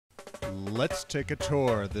Let's take a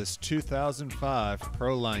tour of this 2005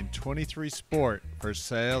 Proline 23 Sport for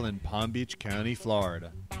sale in Palm Beach County,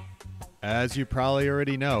 Florida. As you probably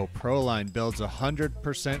already know, Proline builds a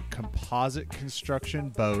 100% composite construction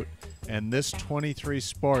boat, and this 23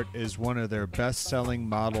 Sport is one of their best-selling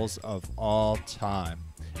models of all time.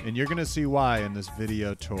 And you're going to see why in this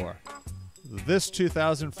video tour. This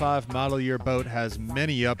 2005 model year boat has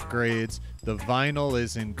many upgrades, the vinyl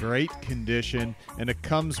is in great condition, and it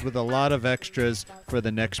comes with a lot of extras for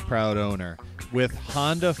the next proud owner. With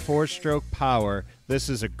Honda 4-stroke power, this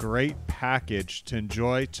is a great package to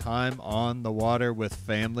enjoy time on the water with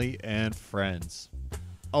family and friends.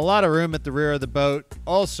 A lot of room at the rear of the boat,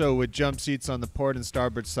 also with jump seats on the port and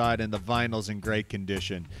starboard side, and the vinyl's in great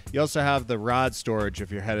condition. You also have the rod storage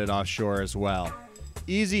if you're headed offshore as well.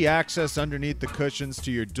 Easy access underneath the cushions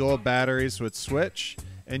to your dual batteries with switch,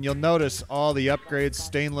 and you'll notice all the upgrades: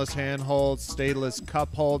 stainless handholds, stainless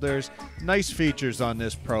cup holders, nice features on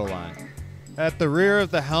this Proline. At the rear of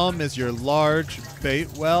the helm is your large bait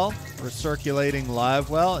well or circulating live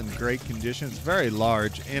well in great condition. It's very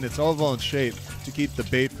large and it's oval in shape to keep the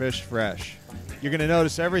bait fish fresh. You're going to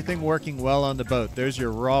notice everything working well on the boat. There's your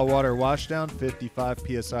raw water washdown, 55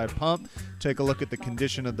 psi pump. Take a look at the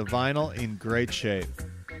condition of the vinyl, in great shape.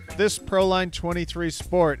 This Proline 23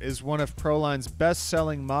 Sport is one of Proline's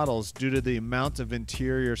best-selling models due to the amount of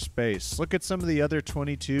interior space. Look at some of the other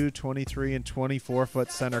 22, 23, and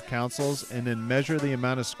 24-foot center consoles, and then measure the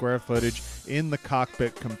amount of square footage in the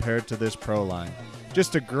cockpit compared to this Proline.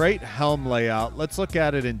 Just a great helm layout. Let's look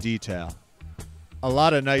at it in detail. A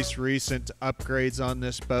lot of nice recent upgrades on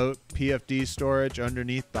this boat. PFD storage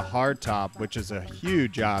underneath the hardtop, which is a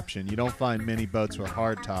huge option. You don't find many boats with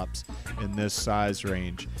hardtops in this size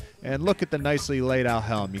range. And look at the nicely laid out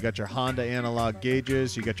helm. You got your Honda analog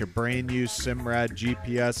gauges. You got your brand new Simrad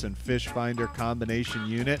GPS and fish finder combination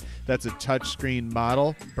unit. That's a touchscreen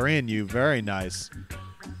model. Brand new, very nice.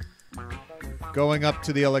 Going up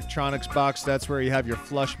to the electronics box, that's where you have your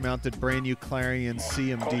flush-mounted brand new Clarion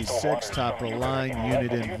CMD6 top of the line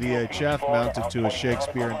unit in VHF mounted to a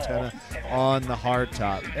Shakespeare antenna on the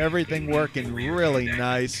hardtop. Everything working really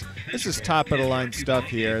nice. This is top of the line stuff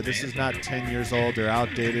here. This is not 10 years old or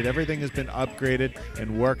outdated. Everything has been upgraded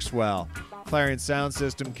and works well. Clarion sound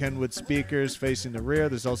system, Kenwood speakers facing the rear.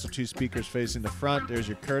 There's also 2 speakers facing the front. There's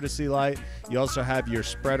your courtesy light. You also have your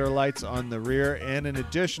spreader lights on the rear and an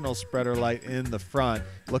additional spreader light in the front.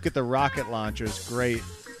 Look at the rocket launchers, great.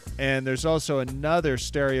 And there's also another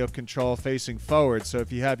stereo control facing forward, so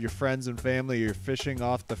if you have your friends and family or you're fishing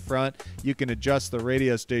off the front, you can adjust the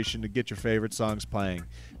radio station to get your favorite songs playing.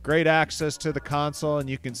 Great access to the console, and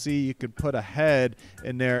you can see you could put a head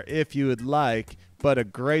in there if you would like, but a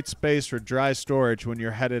great space for dry storage when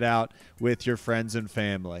you're headed out with your friends and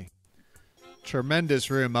family.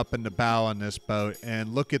 Tremendous room up in the bow on this boat,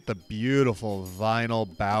 and look at the beautiful vinyl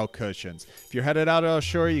bow cushions. If you're headed out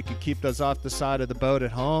offshore, you can keep those off the side of the boat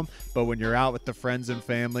at home, but when you're out with the friends and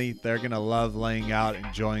family, they're going to love laying out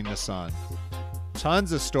enjoying the sun.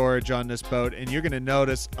 Tons of storage on this boat, and you're going to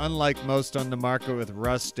notice, unlike most on the market with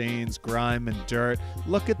rust stains, grime, and dirt,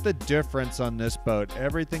 look at the difference on this boat.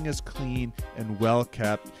 Everything is clean and well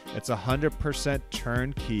kept. It's 100%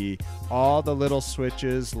 turnkey. All the little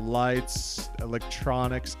switches, lights,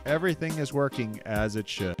 electronics, everything is working as it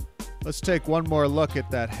should. Let's take one more look at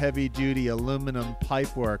that heavy-duty aluminum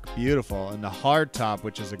pipework. Beautiful. And the hardtop,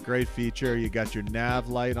 which is a great feature. You got your nav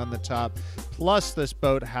light on the top. Plus, this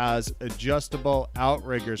boat has adjustable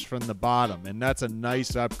outriggers from the bottom, and that's a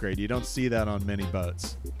nice upgrade. You don't see that on many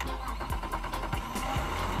boats.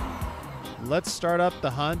 Let's start up the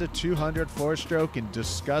Honda 200 4-stroke and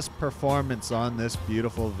discuss performance on this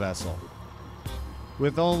beautiful vessel.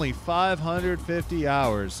 With only 550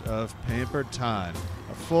 hours of pampered time,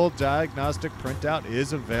 a full diagnostic printout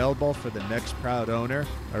is available for the next proud owner.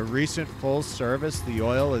 A recent full service, the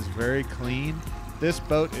oil is very clean. This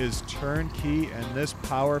boat is turnkey, and this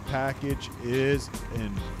power package is in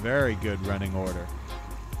very good running order.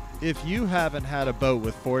 If you haven't had a boat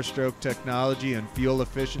with 4-stroke technology and fuel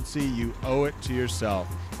efficiency, you owe it to yourself.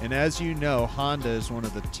 And as you know, Honda is one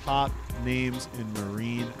of the top names in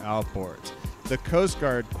marine outboards. The Coast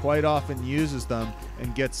Guard quite often uses them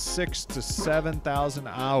and gets 6,000 to 7,000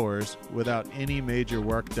 hours without any major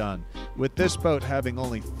work done. With this boat having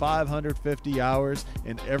only 550 hours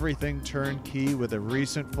and everything turnkey with a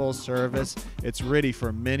recent full service, it's ready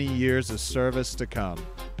for many years of service to come.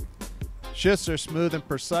 Shifts are smooth and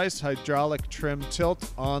precise, hydraulic trim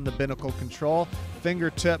tilt on the binnacle control,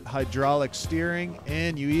 fingertip hydraulic steering,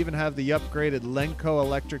 and you even have the upgraded Lenco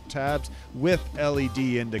electric tabs with LED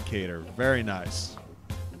indicator. Very nice.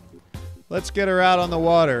 Let's get her out on the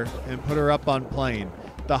water and put her up on plane.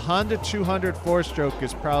 The Honda 200 4-stroke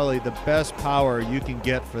is probably the best power you can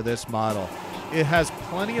get for this model. It has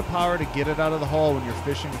plenty of power to get it out of the hole when you're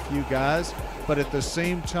fishing a few guys, but at the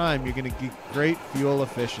same time, you're going to get great fuel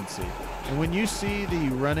efficiency. And when you see the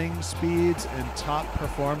running speeds and top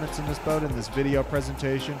performance in this boat in this video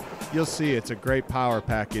presentation, you'll see it's a great power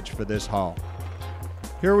package for this hull.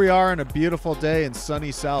 Here we are on a beautiful day in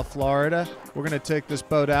sunny South Florida. We're going to take this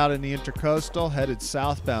boat out in the Intercoastal, headed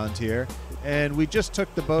southbound here. And we just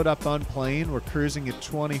took the boat up on plane. We're cruising at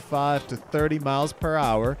 25 to 30 miles per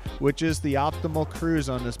hour, which is the optimal cruise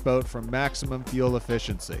on this boat for maximum fuel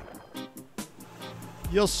efficiency.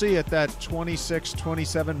 You'll see at that 26,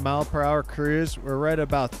 27 mile per hour cruise, we're right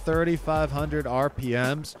about 3,500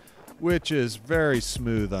 RPMs, which is very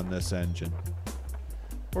smooth on this engine.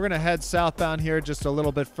 We're going to head southbound here just a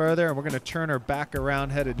little bit further, and we're going to turn her back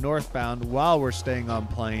around headed northbound while we're staying on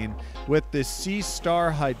plane. With the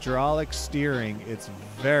C-Star hydraulic steering, it's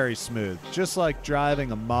very smooth, just like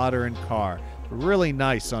driving a modern car. Really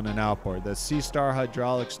nice on an outboard. The C-Star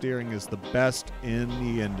hydraulic steering is the best in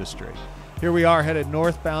the industry. Here we are headed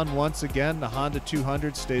northbound once again. The Honda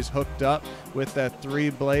 200 stays hooked up with that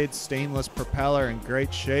 3-blade stainless propeller in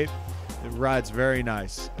great shape. It rides very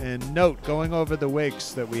nice. And note, going over the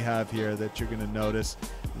wakes that we have here that you're going to notice,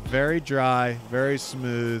 very dry, very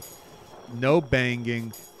smooth, no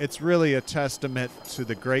banging. It's really a testament to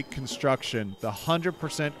the great construction, the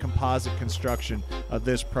 100% composite construction of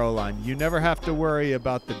this Proline. You never have to worry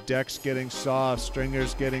about the decks getting soft,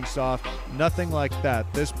 stringers getting soft, nothing like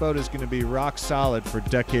that. This boat is going to be rock solid for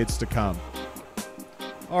decades to come.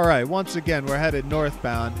 All right, once again, we're headed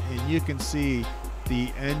northbound, and you can see the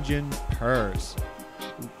engine purrs.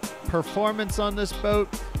 Performance on this boat,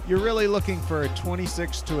 you're really looking for a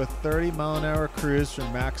 26 to a 30 mile an hour cruise for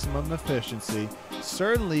maximum efficiency.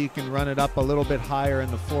 Certainly you can run it up a little bit higher in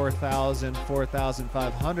the 4,000,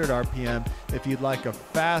 4,500 RPM if you'd like a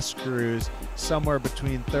fast cruise somewhere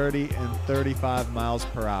between 30 and 35 miles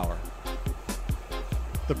per hour.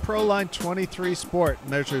 The Proline 23 Sport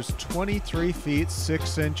measures 23 feet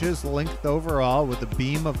 6 inches length overall with a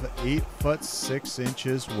beam of 8 foot 6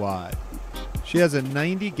 inches wide. She has a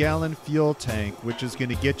 90-gallon fuel tank, which is going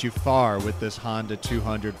to get you far with this Honda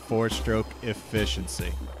 200 4-stroke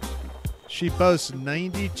efficiency. She boasts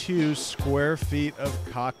 92 square feet of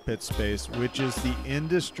cockpit space, which is the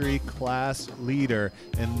industry class leader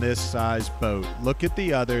in this size boat. Look at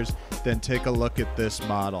the others, then take a look at this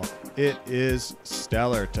model. It is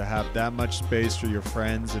stellar to have that much space for your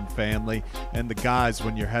friends and family and the guys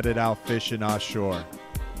when you're headed out fishing offshore.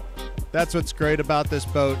 That's what's great about this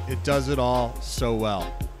boat. It does it all so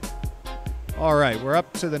well. All right, we're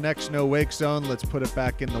up to the next no wake zone. Let's put it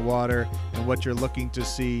back in the water. And what you're looking to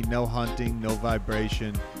see, no hunting, no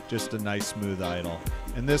vibration, just a nice smooth idle.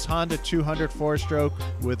 And this Honda 200 4-stroke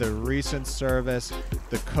with a recent service,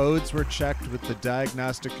 the codes were checked with the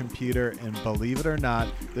diagnostic computer, and believe it or not,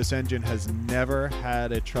 this engine has never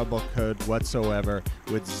had a trouble code whatsoever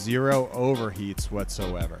with 0 overheats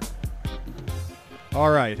whatsoever.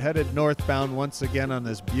 All right, headed northbound once again on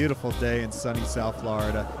this beautiful day in sunny South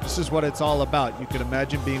Florida. This is what it's all about. You can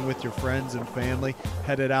imagine being with your friends and family,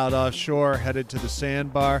 headed out offshore, headed to the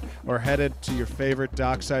sandbar, or headed to your favorite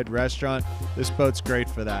dockside restaurant. This boat's great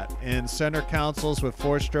for that. And center consoles with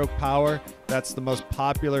 4-stroke power, that's the most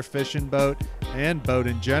popular fishing boat and boat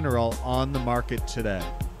in general on the market today.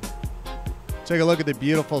 Take a look at the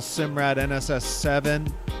beautiful Simrad NSS 7.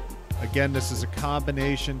 Again, this is a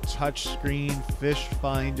combination touchscreen, fish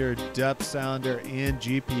finder, depth sounder, and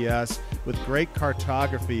GPS with great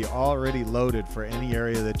cartography already loaded for any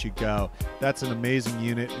area that you go. That's an amazing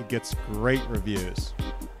unit. It gets great reviews.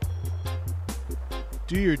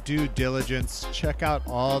 Do your due diligence. Check out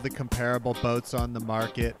all the comparable boats on the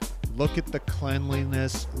market. Look at the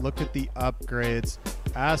cleanliness. Look at the upgrades.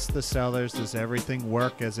 Ask the sellers, does everything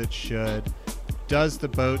work as it should? Does the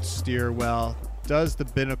boat steer well? Does the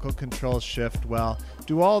binnacle control shift well?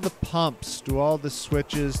 Do all the pumps, do all the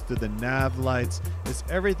switches, do the nav lights, is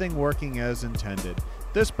everything working as intended?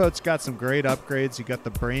 This boat's got some great upgrades. You got the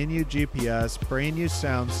brand new GPS, brand new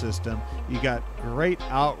sound system. You got great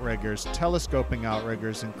outriggers, telescoping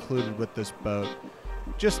outriggers included with this boat.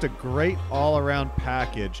 Just a great all-around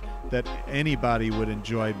package that anybody would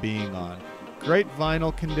enjoy being on. Great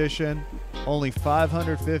vinyl condition, only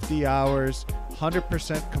 550 hours,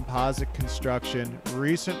 100% composite construction,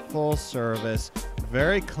 recent full service,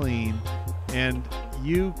 very clean, and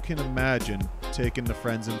you can imagine taking the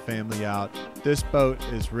friends and family out. This boat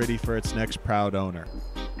is ready for its next proud owner.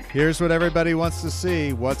 Here's what everybody wants to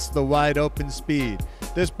see. What's the wide open speed?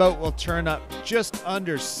 This boat will turn up just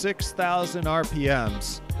under 6,000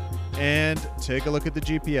 RPMs. And take a look at the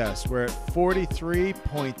GPS. We're at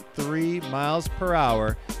 43.3 miles per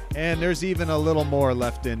hour, and there's even a little more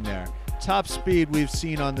left in there. Top speed we've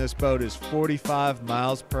seen on this boat is 45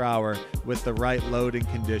 miles per hour with the right loading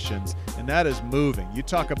conditions, and that is moving. You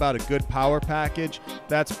talk about a good power package,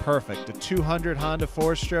 that's perfect. A 200 Honda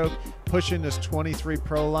 4-stroke pushing this 23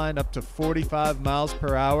 Proline up to 45 miles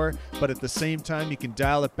per hour, but at the same time you can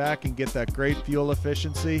dial it back and get that great fuel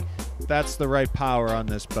efficiency. That's the right power on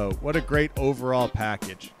this boat. What a great overall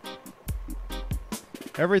package.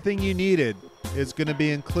 Everything you needed is going to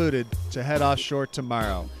be included to head offshore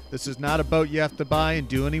tomorrow. This is not a boat you have to buy and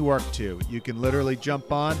do any work to. You can literally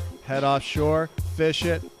jump on, head offshore, fish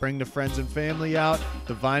it, bring the friends and family out.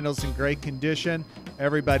 The vinyl's in great condition.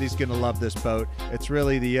 Everybody's going to love this boat. It's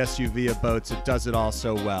really the SUV of boats. It does it all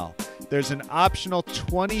so well. There's an optional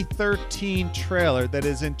 2013 trailer that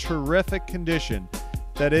is in terrific condition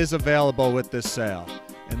that is available with this sale.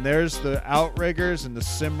 And there's the outriggers and the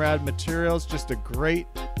Simrad materials, just a great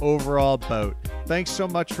overall boat. Thanks so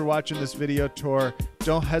much for watching this video tour.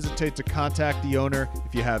 Don't hesitate to contact the owner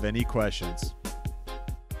if you have any questions.